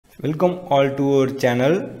Welcome all to our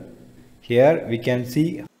channel. Here we can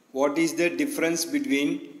see what is the difference between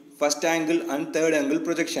first angle and third angle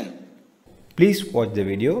projection. Please watch the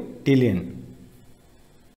video till end.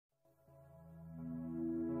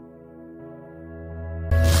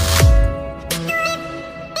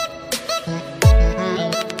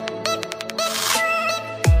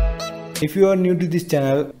 If you are new to this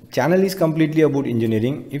channel is completely about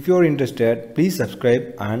engineering. If you are interested, please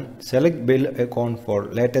subscribe and select bell icon for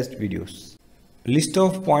latest videos. List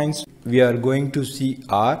of points we are going to see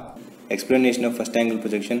are explanation of first angle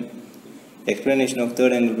projection, explanation of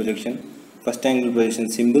third angle projection, first angle projection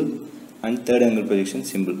symbol and third angle projection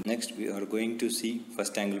symbol. Next we are going to see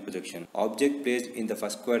first angle projection. Object placed in the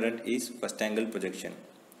first quadrant is first angle projection.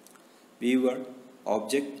 Viewer,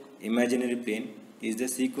 object, imaginary plane is the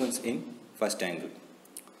sequence in first angle.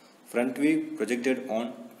 Front view projected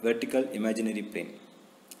on vertical imaginary plane.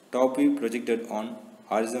 Top view projected on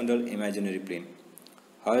horizontal imaginary plane.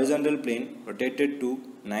 Horizontal plane rotated to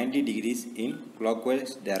 90 degrees in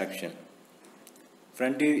clockwise direction.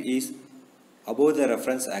 Front view is above the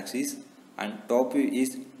reference axis and top view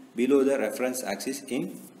is below the reference axis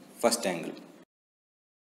in first angle.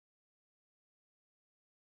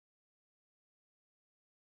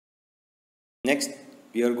 Next,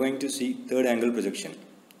 we are going to see third angle projection.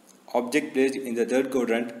 Object placed in the third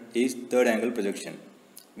quadrant is third angle projection.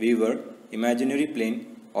 Viewer, imaginary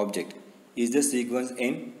plane, object is the sequence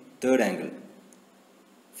in third angle.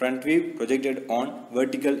 Front view projected on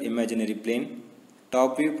vertical imaginary plane.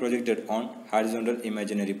 Top view projected on horizontal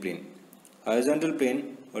imaginary plane. Horizontal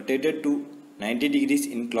plane rotated to 90 degrees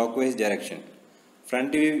in clockwise direction.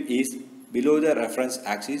 Front view is below the reference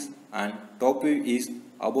axis and top view is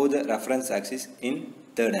above the reference axis in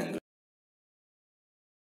third angle.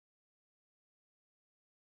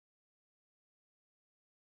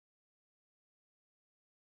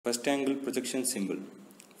 First angle projection symbol.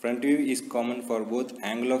 Front view is common for both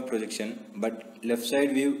angle of projection, but left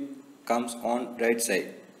side view comes on right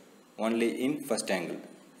side only in first angle.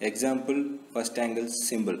 Example, first angle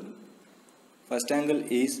symbol. First angle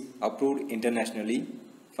is approved internationally.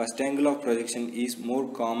 First angle of projection is more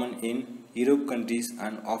common in Europe countries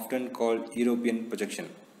and often called European projection.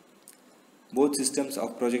 Both systems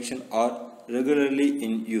of projection are regularly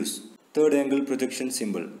in use. Third angle projection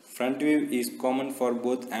symbol. Front view is common for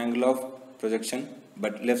both angle of projection,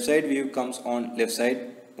 but left side view comes on left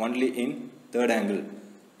side only in third angle.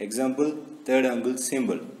 Example, third angle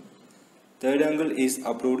symbol. Third angle is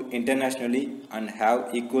approved internationally and have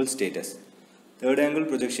equal status. Third angle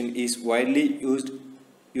projection is widely used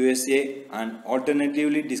USA and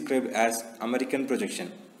alternatively described as American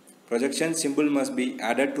projection. Projection symbol must be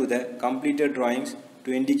added to the completed drawings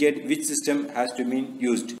to indicate which system has to be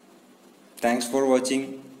used. Thanks for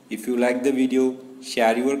watching. If you like the video,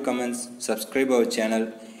 share your comments, subscribe our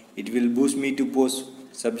channel. It will boost me to post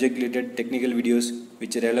subject related technical videos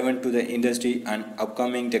which are relevant to the industry and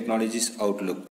upcoming technologies outlook.